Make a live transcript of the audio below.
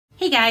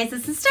Hey guys,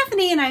 this is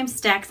Stephanie and I'm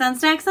Stacks on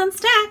Stacks on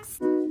Stacks.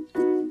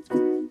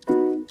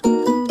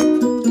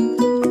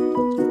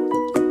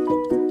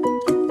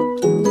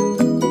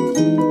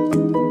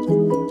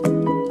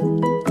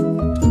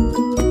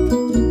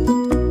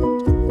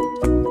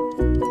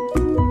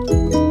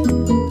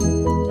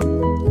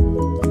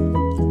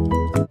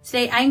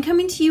 Today I'm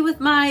coming to you with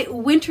my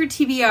winter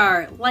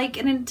TBR, like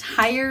an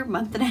entire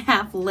month and a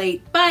half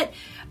late, but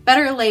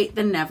better late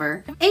than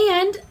never.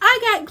 And I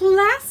got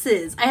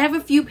glasses. I have a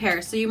few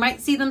pairs, so you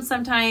might see them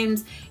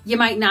sometimes, you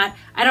might not.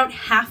 I don't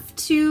have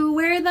to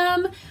wear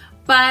them,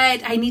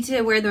 but I need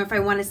to wear them if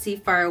I want to see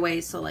far away,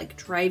 so like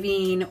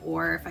driving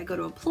or if I go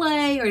to a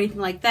play or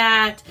anything like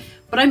that.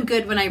 But I'm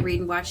good when I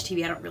read and watch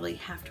TV. I don't really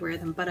have to wear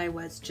them, but I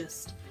was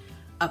just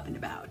up and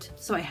about,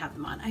 so I have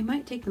them on. I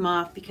might take them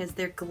off because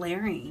they're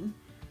glaring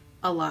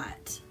a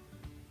lot.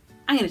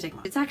 I'm gonna take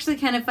them off. It's actually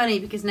kind of funny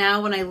because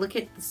now when I look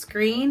at the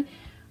screen,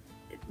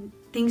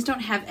 things don't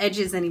have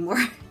edges anymore.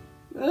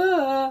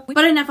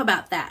 But enough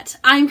about that.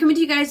 I'm coming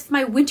to you guys with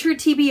my winter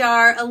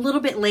TBR a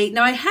little bit late.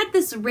 Now I had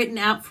this written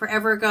out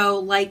forever ago,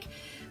 like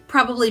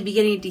probably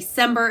beginning of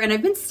December, and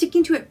I've been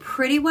sticking to it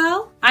pretty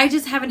well. I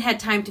just haven't had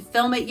time to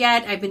film it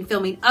yet. I've been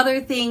filming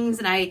other things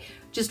and I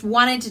just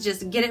wanted to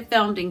just get it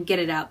filmed and get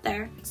it out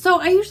there. So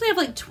I usually have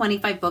like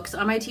 25 books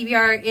on my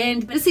TBR,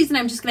 and this season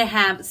I'm just gonna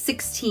have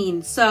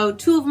 16. So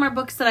 2 of them are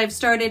books that I've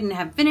started and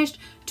have finished,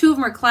 2 of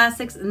them are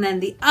classics, and then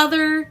the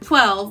other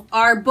 12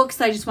 are books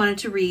that I just wanted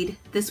to read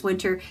this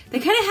winter. They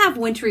kind of have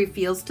wintry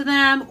feels to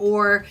them,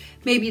 or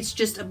maybe it's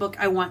just a book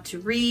I want to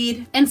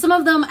read. And some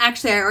of them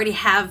actually I already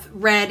have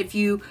read. If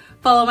you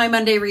follow my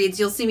Monday reads,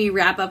 you'll see me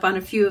wrap up on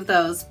a few of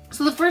those.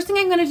 So the first thing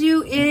I'm gonna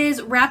do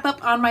is wrap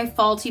up on my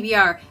fall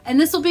TBR. And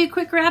this will be a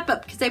quick wrap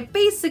up because I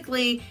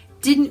basically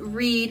didn't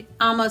read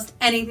almost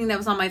anything that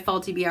was on my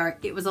fall TBR.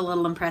 It was a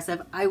little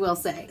impressive, I will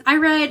say. I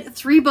read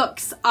 3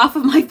 books off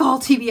of my fall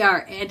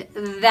TBR and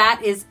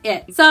that is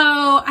it.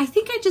 So I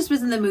think I just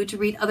was in the mood to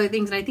read other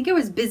things, and I think I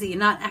was busy and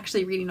not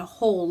actually reading a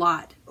whole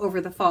lot over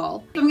the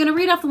fall. So I'm gonna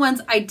read off the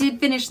ones I did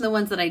finish and the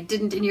ones that I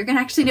didn't, and you're gonna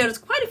actually notice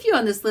quite a few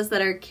on this list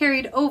that are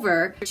carried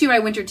over to my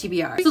winter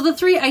TBR. So the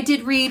 3 I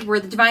did read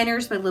were The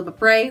Diviners by Libba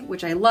Bray,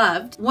 which I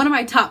loved, one of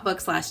my top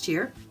books last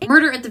year,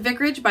 Murder at the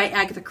Vicarage by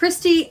Agatha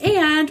Christie,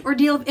 and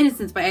Ordeal of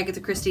Innocence by Agatha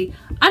Christie,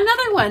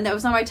 another one that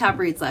was on my top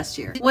reads last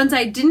year. Ones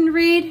I didn't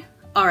read,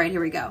 all right,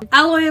 here we go.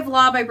 Alloy of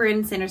Law by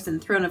Brandon Sanderson,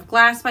 Throne of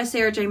Glass by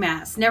Sarah J.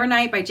 Maas,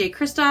 Nevernight by Jay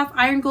Kristoff,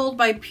 Iron Gold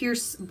by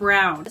Pierce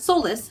Brown,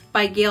 Solace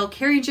by Gail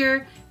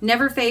Carriger,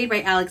 Never Fade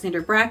by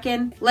Alexander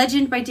Bracken,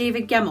 Legend by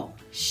David Gemmell,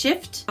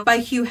 Shift by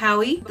Hugh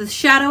Howey, The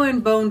Shadow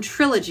and Bone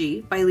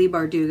Trilogy by Leigh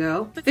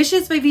Bardugo,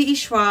 Vicious by V.E.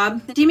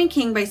 Schwab, Demon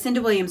King by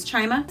Cinda Williams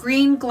Chima,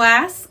 Green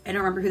Glass, I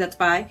don't remember who that's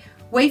by,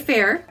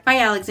 Wayfarer by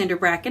Alexander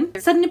Bracken,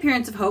 Sudden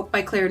Appearance of Hope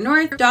by Claire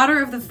North,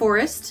 Daughter of the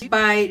Forest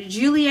by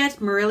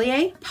Juliette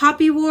Marillier,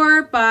 Poppy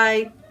War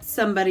by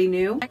somebody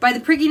new, By the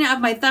Prigging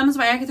of My Thumbs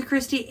by Agatha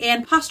Christie,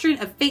 and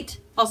Posturing of Fate,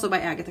 also by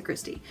Agatha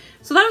Christie.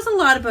 So that was a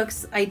lot of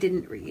books I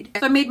didn't read.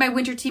 So I made my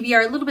winter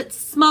TBR a little bit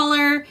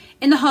smaller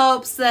in the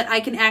hopes that I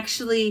can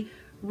actually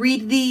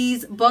read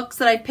these books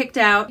that I picked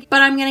out,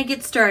 but I'm gonna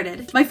get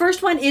started. My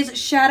first one is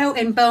Shadow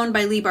and Bone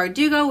by Leigh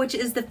Bardugo, which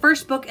is the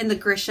first book in the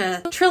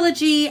Grisha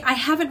trilogy. I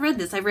haven't read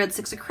this. I've read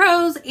Six of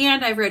Crows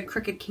and I've read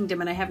Crooked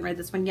Kingdom, and I haven't read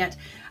this one yet.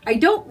 I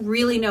don't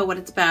really know what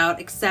it's about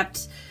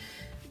except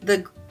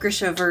the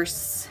Grisha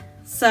verse.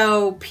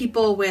 So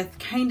people with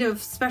kind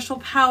of special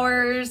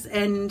powers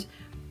and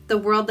the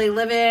world they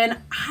live in.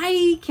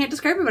 I can't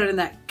describe it better than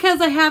that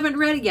because I haven't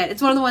read it yet.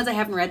 It's one of the ones I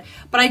haven't read,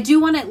 but I do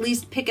want to at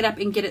least pick it up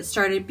and get it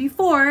started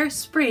before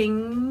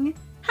spring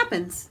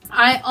happens.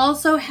 I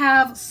also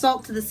have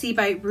Salt to the Sea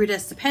by Ruta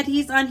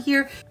Sepetys on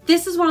here.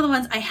 This is one of the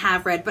ones I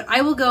have read, but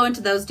I will go into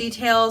those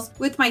details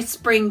with my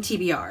spring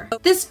TBR.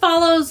 This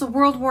follows a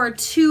World War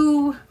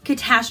II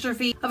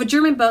catastrophe of a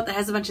German boat that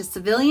has a bunch of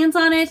civilians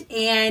on it,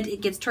 and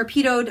it gets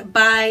torpedoed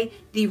by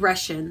the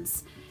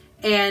Russians,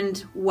 and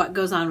what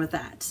goes on with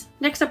that.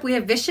 Next up we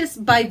have Vicious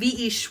by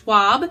V.E.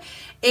 Schwab,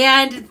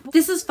 and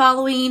this is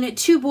following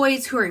 2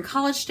 boys who are in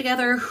college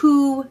together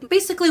who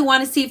basically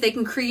want to see if they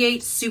can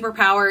create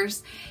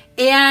superpowers,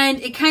 and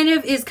it kind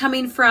of is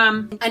coming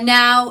from a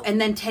now and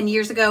then 10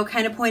 years ago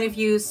kind of point of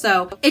view.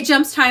 So it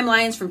jumps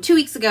timelines from 2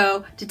 weeks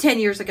ago to 10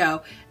 years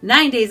ago,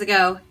 9 days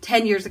ago,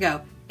 10 years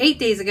ago, 8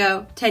 days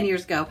ago, 10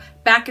 years ago,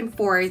 back and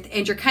forth,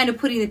 and you're kind of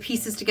putting the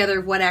pieces together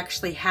of what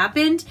actually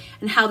happened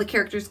and how the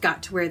characters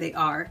got to where they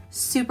are.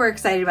 Super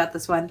excited about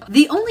this one.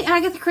 The only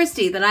Agatha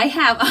Christie that I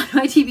have on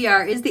my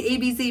TBR is the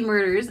ABC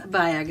Murders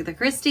by Agatha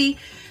Christie.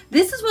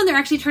 This is one they're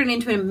actually turning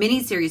into a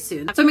mini-series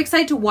soon, so I'm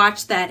excited to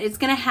watch that. It's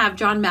gonna have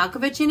John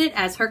Malkovich in it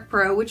as Herc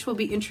Poirot, which will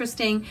be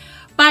interesting,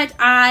 but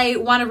I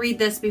want to read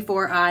this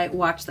before I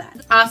watch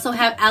that. I also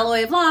have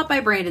Alloy of Law by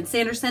Brandon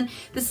Sanderson.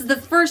 This is the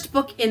first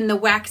book in the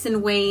Wax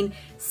and Wayne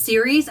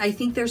series. I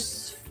think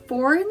there's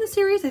 4 in the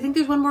series. I think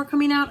there's one more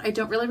coming out. I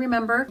don't really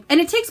remember.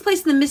 And it takes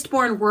place in the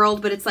Mistborn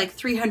world, but it's like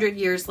 300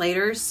 years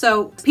later.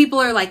 So people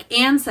are like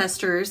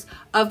ancestors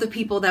of the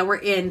people that were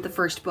in the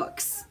first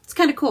books. It's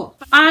kind of cool.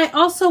 I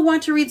also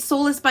want to read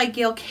Soulless by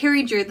Gail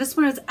Carriger. This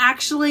one is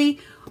actually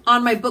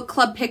on my book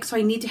club pick, so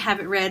I need to have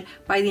it read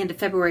by the end of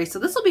February. So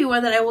this will be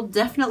one that I will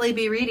definitely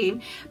be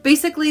reading.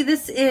 Basically,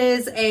 this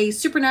is a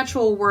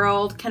supernatural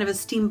world, kind of a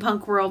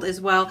steampunk world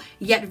as well,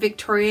 yet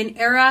Victorian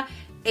era.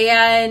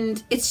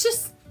 And it's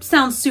just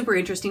sounds super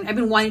interesting. I've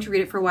been wanting to read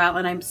it for a while,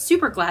 and I'm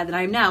super glad that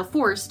I'm now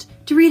forced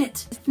to read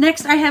it.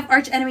 Next, I have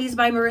Arch Enemies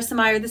by Marissa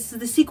Meyer. This is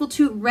the sequel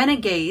to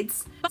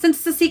Renegades. Since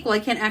it's a sequel, I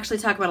can't actually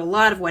talk about a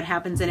lot of what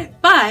happens in it,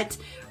 but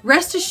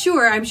rest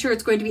assured, I'm sure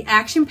it's going to be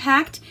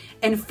action-packed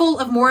and full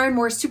of more and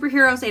more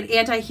superheroes and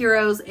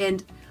anti-heroes,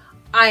 and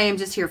I am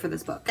just here for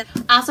this book.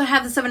 I also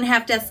have The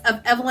 7.5 Deaths of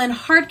Evelyn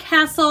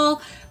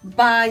Hardcastle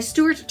by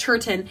Stuart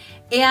Turton.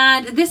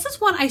 And this is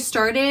one I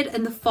started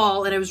in the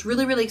fall, and I was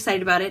really, really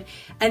excited about it.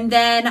 And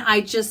then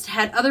I just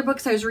had other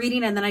books I was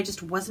reading, and then I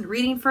just wasn't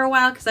reading for a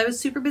while because I was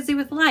super busy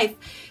with life.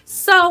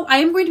 So I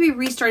am going to be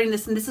restarting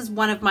this, and this is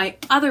one of my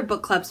other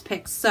book club's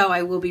picks. So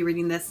I will be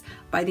reading this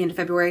by the end of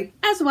February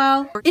as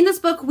well. In this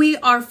book, we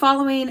are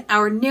following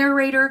our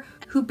narrator,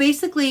 who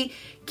basically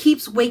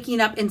keeps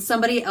waking up in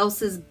somebody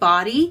else's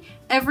body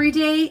every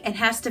day and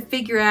has to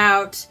figure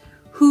out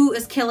who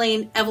is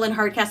killing Evelyn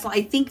Hardcastle.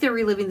 I think they're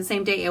reliving the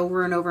same day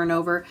over and over and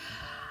over.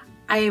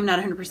 I am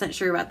not 100%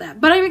 sure about that,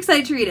 but I'm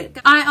excited to read it.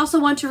 I also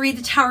want to read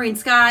The Towering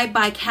Sky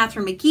by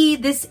Catherine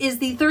McGee. This is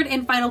the third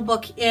and final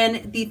book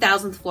in the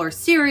 1000th Floor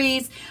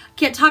series.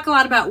 Can't talk a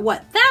lot about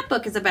what that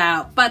book is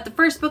about, but the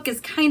first book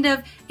is kind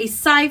of a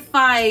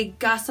sci-fi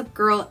Gossip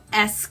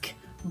Girl-esque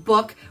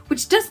book,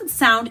 which doesn't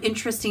sound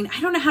interesting.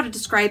 I don't know how to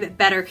describe it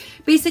better.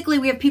 Basically,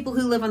 we have people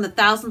who live on the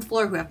 1000th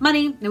floor who have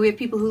money, and we have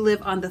people who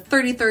live on the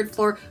 33rd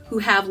floor who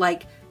have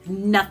like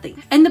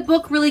nothing. And the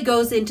book really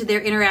goes into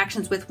their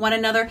interactions with one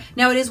another.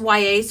 Now it is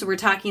YA, so we're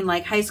talking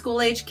like high school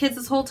age kids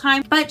this whole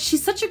time, but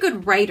she's such a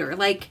good writer.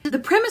 Like, the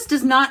premise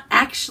does not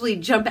actually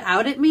jump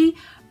out at me,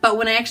 but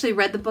when I actually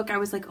read the book, I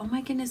was like, oh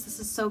my goodness, this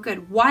is so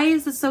good. Why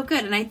is this so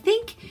good? And I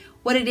think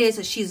what it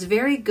is she's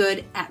very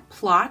good at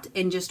plot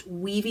and just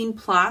weaving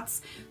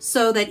plots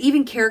so that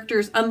even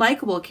characters,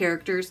 unlikable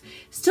characters,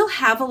 still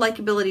have a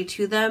likability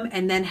to them,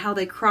 and then how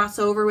they cross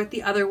over with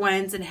the other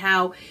ones, and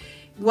how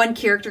one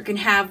character can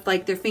have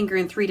like their finger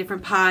in 3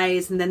 different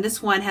pies, and then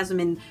this one has them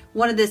in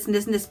one of this and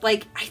this and this.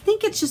 Like, I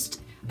think it's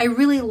just, I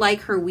really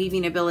like her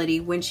weaving ability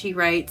when she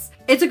writes.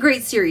 It's a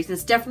great series, and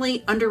it's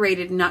definitely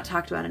underrated and not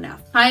talked about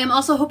enough. I am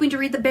also hoping to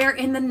read The Bear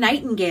and the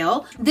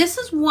Nightingale. This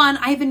is one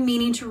I've been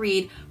meaning to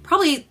read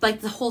probably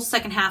like the whole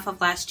second half of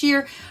last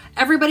year.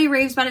 Everybody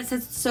raves about it,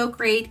 says it's so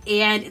great,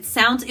 and it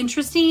sounds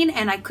interesting,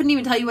 and I couldn't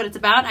even tell you what it's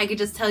about. I could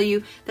just tell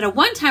you that at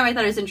one time I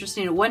thought it was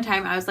interesting, at one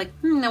time I was like,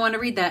 I want to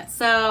read that.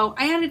 So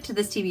I added it to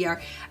this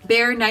TBR.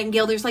 Bear,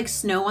 Nightingale, there's like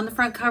snow on the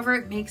front cover.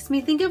 It makes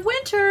me think of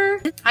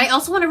winter. I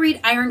also want to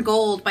read Iron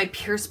Gold by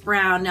Pierce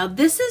Brown. Now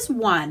this is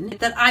one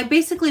that I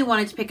basically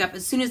wanted to pick up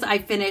as soon as I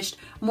finished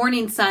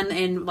Morning Sun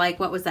in like,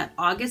 what was that,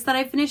 August that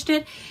I finished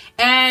it.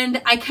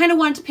 And I kind of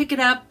wanted to pick it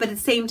up, but at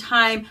the same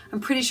time, I'm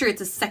pretty sure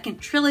it's a second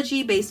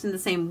trilogy based in the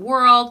same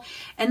world.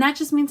 And that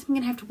just means I'm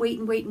going to have to wait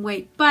and wait and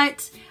wait.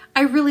 But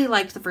I really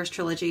liked the first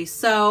trilogy,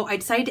 so I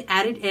decided to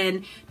add it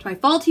in to my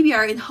fall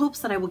TBR in hopes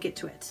that I will get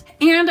to it.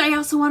 And I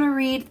also want to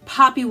read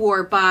Poppy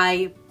War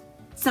by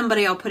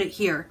somebody, I'll put it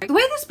here. The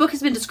way this book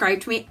has been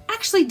described to me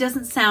actually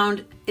doesn't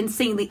sound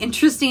insanely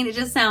interesting. It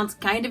just sounds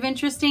kind of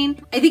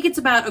interesting. I think it's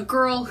about a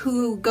girl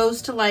who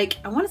goes to like,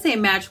 I want to say a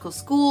magical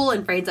school,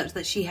 and finds out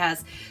that she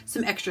has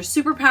some extra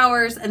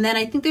superpowers. And then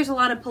I think there's a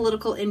lot of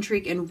political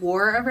intrigue and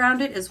war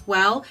around it as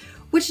well,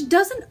 which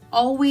doesn't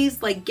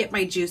always like get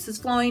my juices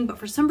flowing, but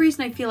for some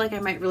reason I feel like I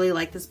might really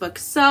like this book.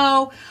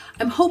 So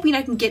I'm hoping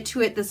I can get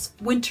to it this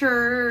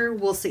winter.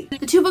 We'll see.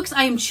 The 2 books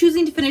I am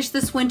choosing to finish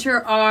this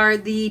winter are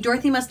the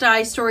Dorothy Must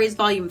Die Stories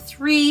Volume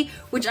 3,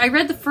 which I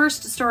read the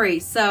first story,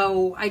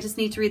 so I just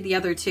need to read the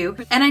other 2.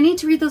 And I need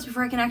to read those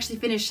before I can actually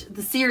finish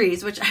the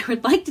series, which I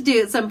would like to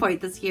do at some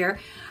point this year.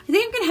 I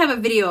think I'm gonna have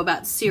a video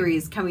about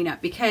series coming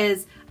up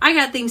because I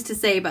got things to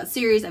say about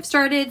series I've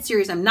started,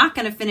 series I'm not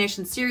gonna finish,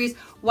 and series,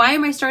 why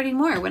am I starting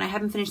more when I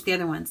haven't finished the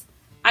other ones?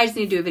 I just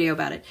need to do a video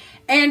about it.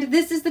 And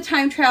this is The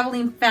Time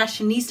Traveling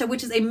Fashionista,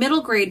 which is a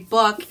middle grade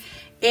book,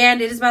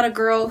 and it is about a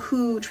girl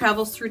who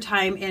travels through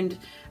time and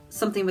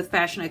something with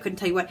fashion. I couldn't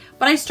tell you what,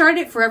 but I started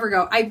it forever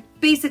ago. I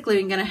basically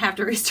am gonna have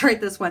to restart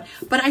this one,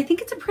 but I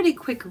think it's a pretty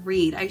quick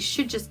read. I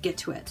should just get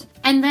to it.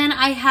 And then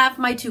I have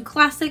my 2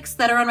 classics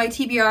that are on my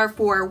TBR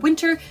for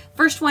winter.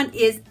 First one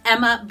is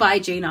Emma by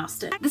Jane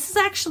Austen. This is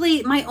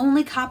actually my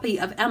only copy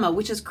of Emma,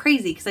 which is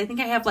crazy because I think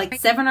I have like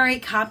 7 or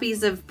 8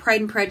 copies of Pride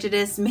and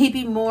Prejudice,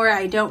 maybe more,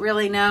 I don't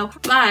really know.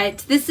 But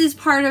this is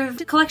part of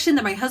the collection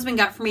that my husband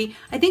got for me,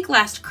 I think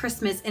last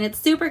Christmas, and it's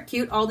super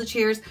cute, all the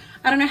chairs.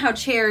 I don't know how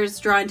chairs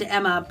draw into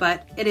Emma,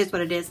 but it is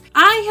what it is.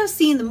 I have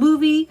seen the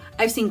movie,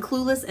 I've seen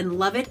Clueless and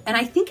love it, and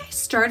I think I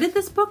started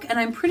this book and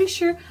I'm pretty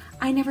sure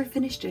I never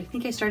finished it. I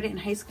think I started it in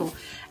high school.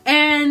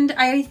 And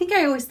I think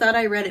I always thought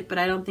I read it, but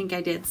I don't think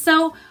I did.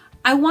 So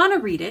I want to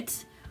read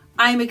it.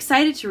 I'm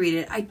excited to read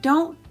it. I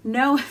don't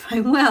know if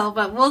I will,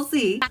 but we'll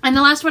see. And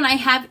the last one I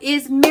have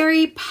is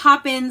Mary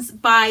Poppins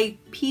by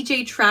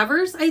PJ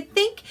Travers, I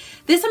think.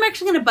 This I'm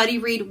actually going to buddy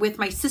read with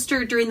my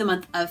sister during the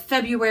month of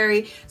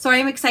February, so I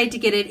am excited to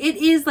get it. It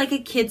is like a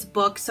kid's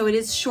book, so it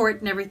is short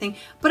and everything,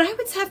 but I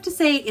would have to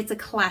say it's a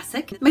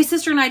classic. My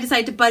sister and I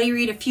decided to buddy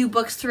read a few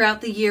books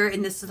throughout the year,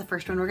 and this is the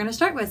first one we're going to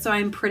start with, so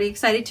I'm pretty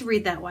excited to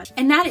read that one.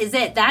 And that is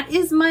it. That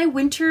is my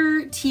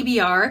winter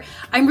TBR.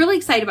 I'm really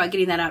excited about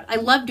getting that out. I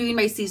love doing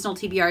my seasonal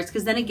TBRs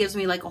because then it gives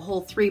me like a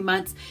whole 3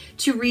 months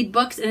to read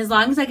books, and as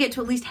long as I get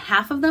to at least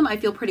half of them, I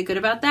feel pretty good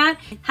about that.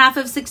 Half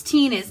of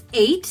 16 is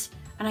 8,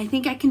 and I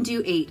think I can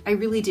do 8. I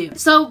really do.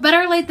 So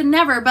better late than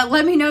never, but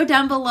let me know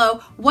down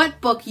below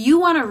what book you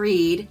want to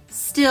read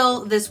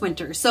still this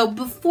winter. So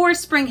before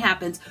spring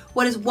happens,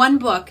 what is one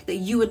book that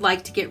you would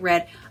like to get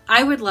read?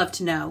 I would love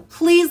to know.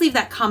 Please leave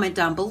that comment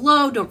down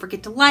below. Don't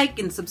forget to like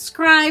and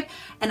subscribe.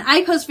 And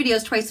I post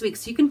videos twice a week,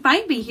 so you can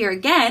find me here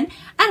again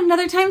at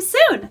another time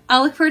soon.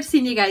 I'll look forward to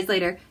seeing you guys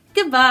later.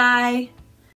 Goodbye.